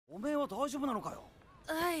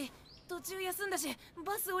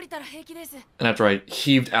And after I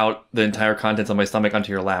heaved out the entire contents of my stomach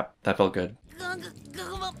onto your lap, that felt good.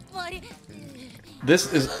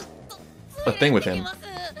 This is a thing with him.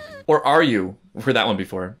 Or are you? We've heard that one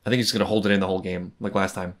before. I think he's gonna hold it in the whole game, like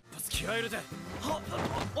last time.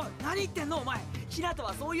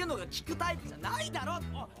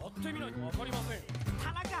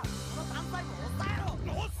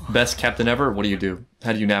 Best captain ever? What do?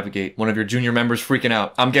 How do you navigate one of your junior members freaking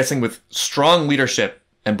out? I'm guessing with strong leadership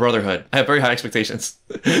and brotherhood. I have very high expectations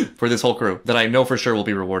for this whole crew that I know for sure will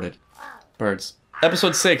be rewarded. Birds.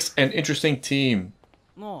 Episode 6, an interesting team.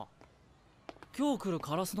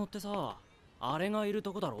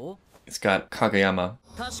 It's got Kageyama.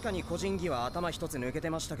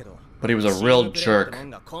 But he was a real jerk.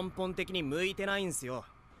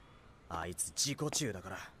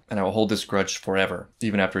 And I will hold this grudge forever,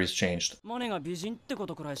 even after he's changed.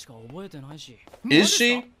 Is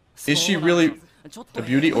she? Is she really a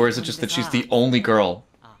beauty, or is it just that she's the only girl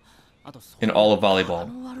in all of volleyball?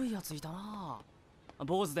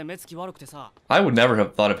 I would never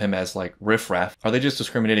have thought of him as like riffraff. Are they just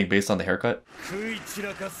discriminating based on the haircut?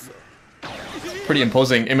 Pretty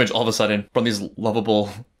imposing image all of a sudden from these lovable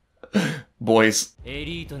boys.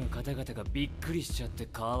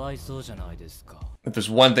 If there's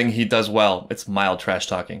one thing he does well, it's mild trash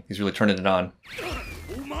talking. He's really turning it on.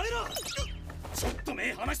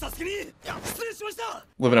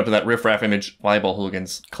 Living up to that riffraff image, Volleyball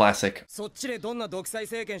Hooligans, classic.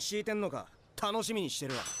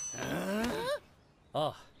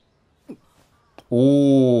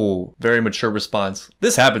 Ooh, very mature response.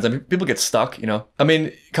 This happens. I mean, people get stuck, you know? I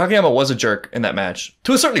mean, Kageyama was a jerk in that match.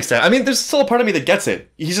 To a certain extent. I mean, there's still a part of me that gets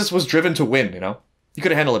it. He just was driven to win, you know? You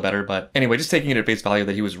could have handled it better, but anyway, just taking it at face value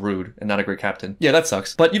that he was rude and not a great captain. Yeah, that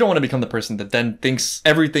sucks. But you don't want to become the person that then thinks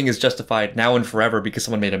everything is justified now and forever because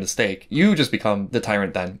someone made a mistake. You just become the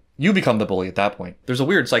tyrant then. You become the bully at that point. There's a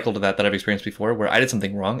weird cycle to that I've experienced before where I did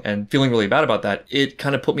something wrong and feeling really bad about that, it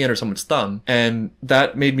kind of put me under someone's thumb. And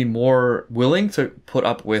that made me more willing to put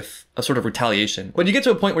up with a sort of retaliation. When you get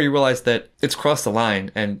to a point where you realize that it's crossed the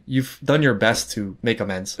line and you've done your best to make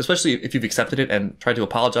amends, especially if you've accepted it and tried to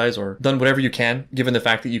apologize or done whatever you can, given the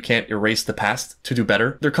fact that you can't erase the past to do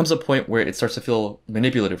better, there comes a point where it starts to feel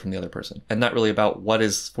manipulative from the other person and not really about what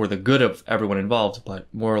is for the good of everyone involved, but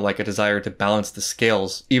more like a desire to balance the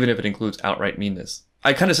scales, even if it includes outright meanness.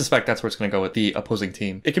 I kind of suspect that's where it's going to go with the opposing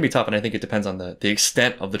team. It can be tough, and I think it depends on the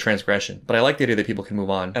extent of the transgression. But I like the idea that people can move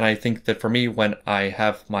on. And I think that for me, when I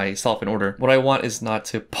have myself in order, what I want is not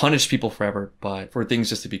to punish people forever, but for things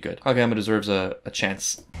just to be good. Kageyama deserves a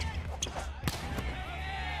chance.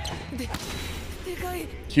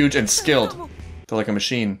 Huge and skilled. They're like a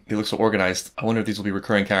machine. He looks so organized. I wonder if these will be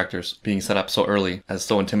recurring characters, being set up so early as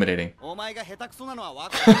so intimidating.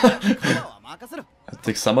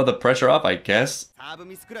 Take some of the pressure off, I guess. I don't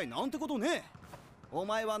know,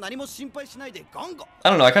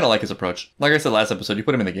 I kind of like his approach. Like I said last episode, you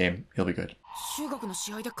put him in the game, he'll be good. He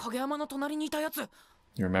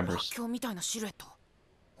remembers.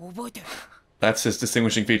 That's his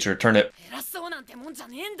distinguishing feature, turn it.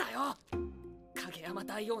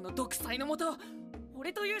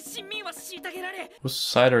 Whose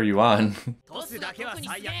side are you on?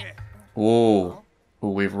 Ooh,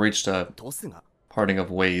 we've reached a parting of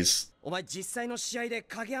ways. You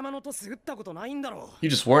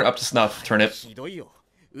just weren't up to snuff, Turnip.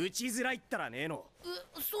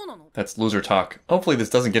 That's loser talk. Hopefully this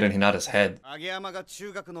doesn't get in Hinata's head.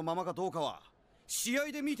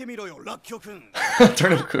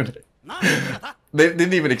 Turnip-kun. They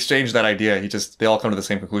didn't even exchange that idea. They all come to the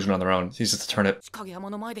same conclusion on their own. He's just a turnip.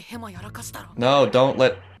 No, don't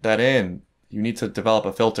let that in. You need to develop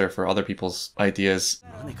a filter for other people's ideas.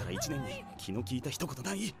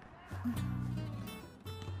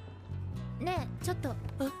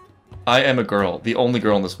 I am a girl, the only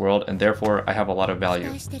girl in this world, and therefore I have a lot of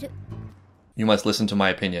value. You must listen to my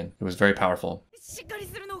opinion. It was very powerful.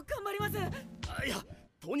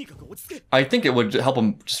 I think it would help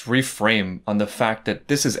him just reframe on the fact that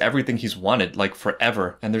this is everything he's wanted, like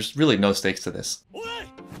forever, and there's really no stakes to this. It's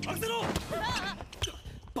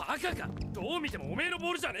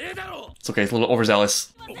okay, he's a little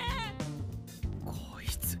overzealous.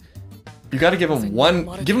 You gotta give him one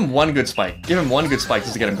good spike. Give him one good spike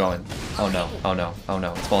just to get him going. Oh no, oh no, oh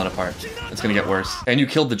no, it's falling apart. It's gonna get worse. And you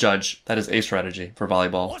killed the judge. That is a strategy for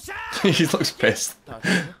volleyball. He looks pissed.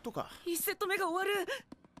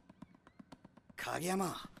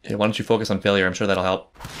 Hey, why don't you focus on failure? I'm sure that'll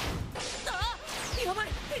help.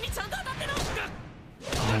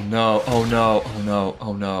 Oh no, oh no, oh no,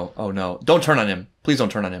 oh no, oh no. Don't turn on him. Please don't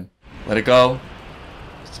turn on him. Let it go.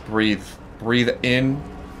 Just breathe. Breathe in.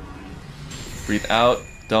 Breathe out.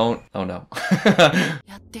 Don't. Oh no.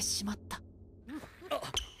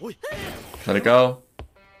 Let it go.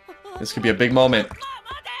 This could be a big moment,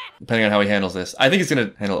 depending on how he handles this. I think he's going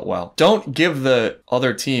to handle it well. Don't give the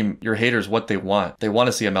other team, your haters, what they want. They want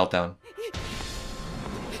to see a meltdown.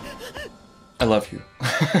 I love you.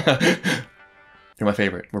 You're my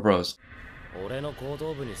favorite. We're bros.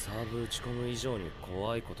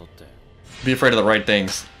 Be afraid of the right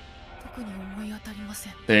things.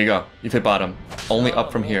 There you go. You've hit bottom. Only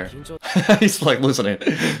up from here. He's like losing it.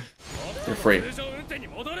 You're afraid.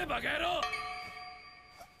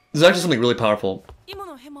 There's actually something really powerful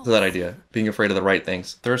to that idea, being afraid of the right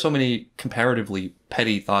things. There are so many comparatively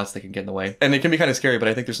petty thoughts that can get in the way. And it can be kind of scary, but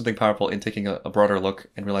I think there's something powerful in taking a broader look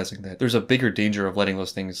and realizing that there's a bigger danger of letting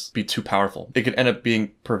those things be too powerful. It could end up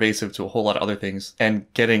being pervasive to a whole lot of other things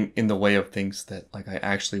and getting in the way of things that like I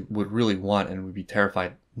actually would really want and would be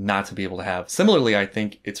terrified not to be able to have. Similarly, I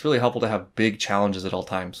think it's really helpful to have big challenges at all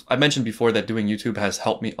times. I mentioned before that doing YouTube has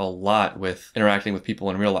helped me a lot with interacting with people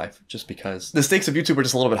in real life, just because the stakes of YouTube are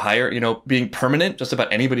just a little bit higher. You know, being permanent, just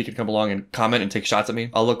about anybody can come along and comment and take shots at me.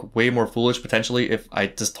 I'll look way more foolish potentially if I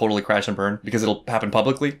just totally crash and burn because it'll happen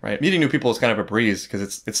publicly, right? Meeting new people is kind of a breeze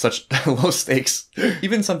because it's such low stakes.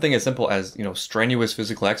 Even something as simple as, you know, strenuous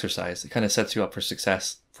physical exercise, it kind of sets you up for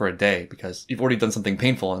success for a day because you've already done something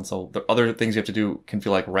painful, and so the other things you have to do can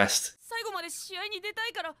feel like rest.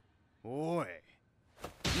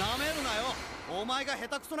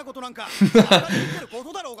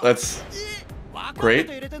 That's great.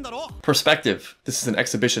 Perspective. This is an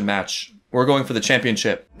exhibition match. We're going for the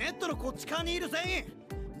championship.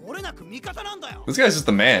 This guy's just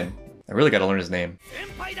the man. I really gotta learn his name.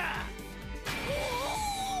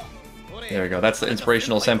 There we go. That's the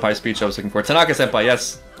inspirational senpai speech I was looking for. Tanaka senpai,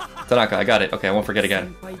 yes. Tanaka, I got it. Okay, I won't forget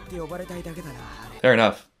again. Fair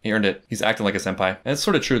enough. He earned it. He's acting like a senpai. And it's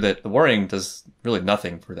sort of true that the worrying does really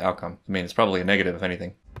nothing for the outcome. I mean, it's probably a negative, if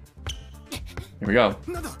anything. Here we go.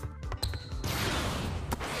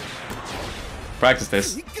 Practice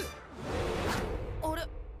this.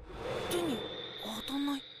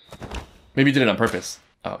 Maybe he did it on purpose.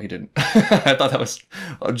 Oh, he didn't. I thought that was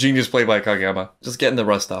a genius play by Kageyama. Just getting the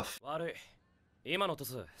rust off.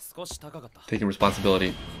 Taking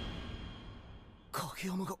responsibility.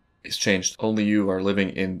 He's changed. Only you are living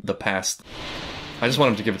in the past. I just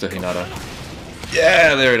want him to give it to Hinata.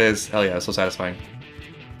 Yeah, there it is. Hell yeah, so satisfying.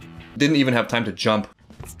 Didn't even have time to jump.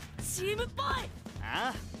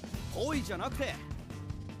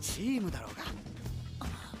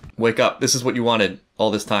 Wake up. This is what you wanted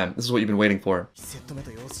all this time. This is what you've been waiting for.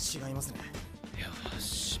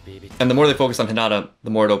 And the more they focus on Hinata,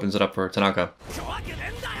 the more it opens it up for Tanaka.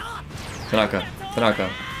 Tanaka. Tanaka.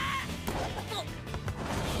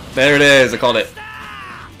 There it is. I called it.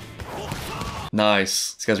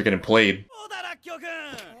 Nice. These guys are getting played.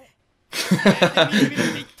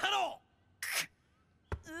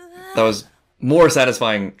 That was more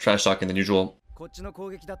satisfying trash talking than usual.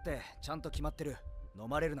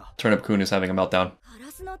 Turnip-kun is having a meltdown.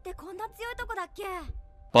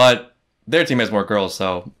 But their team has more girls,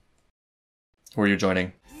 so who are you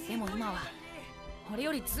joining?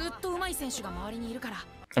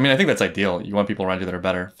 I mean, I think that's ideal. You want people around you that are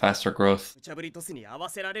better, faster growth.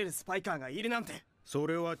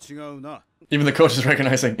 Even the coach is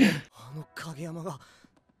recognizing.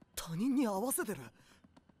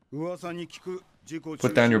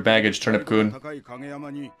 Put down your baggage, Turnip-kun.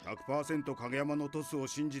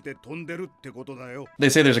 They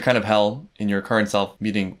say there's a kind of hell in your current self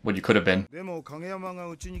meeting what you could have been. He's in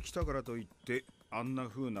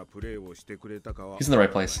the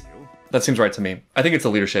right place. That seems right to me. I think it's the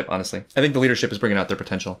leadership, honestly. I think the leadership is bringing out their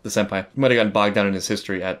potential. The senpai. He might have gotten bogged down in his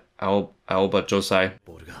history at Aoba Josai.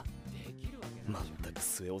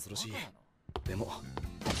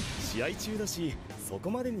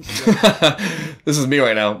 This is me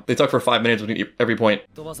right now. They talk for 5 minutes between every point.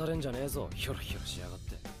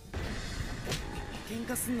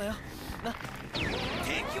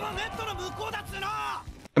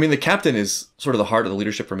 I mean, the captain is sort of the heart of the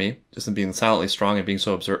leadership for me, just in being silently strong and being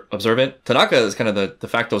so observant. Tanaka is kind of the de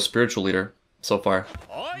facto spiritual leader so far.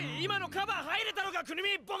 Oh,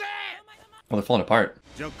 they're falling apart.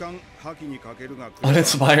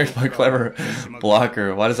 Uninspired but clever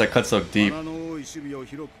blocker. Why does that cut so deep?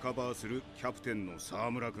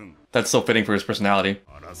 That's so fitting for his personality.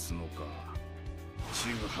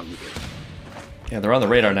 Yeah, they're on the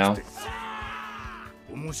radar now.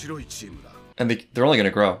 And they're only going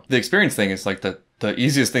to grow. The experience thing is like the the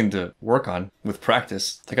easiest thing to work on with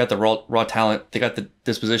practice. They got the raw talent. They got the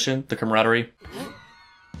disposition, the camaraderie.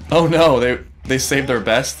 Oh no, they saved their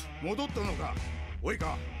best.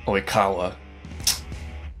 Oikawa.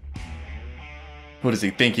 Who does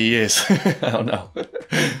he think he is? I don't know.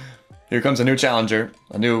 Here comes a new challenger.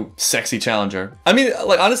 A new sexy challenger. I mean,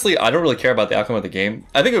 like, honestly, I don't really care about the outcome of the game.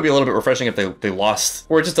 I think it would be a little bit refreshing if they lost.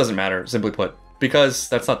 Or it just doesn't matter, simply put. Because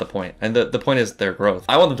that's not the point. And the point is their growth.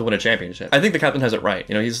 I want them to win a championship. I think the captain has it right.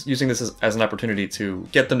 You know, he's using this as an opportunity to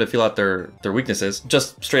get them to feel out their weaknesses.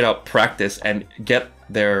 Just straight out practice and get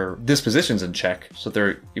their dispositions in check so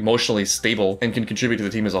they're emotionally stable and can contribute to the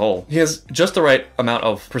team as a whole. He has just the right amount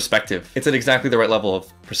of perspective. It's at exactly the right level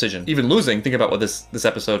of precision. Even losing, think about what this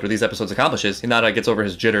episode or these episodes accomplishes. Hinata gets over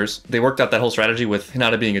his jitters. They worked out that whole strategy with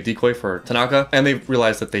Hinata being a decoy for Tanaka, and they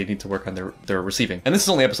realized that they need to work on their receiving. And this is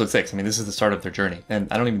only episode 6. I mean, this is the start of their journey. And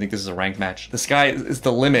I don't even think this is a ranked match. The sky is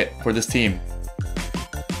the limit for this team.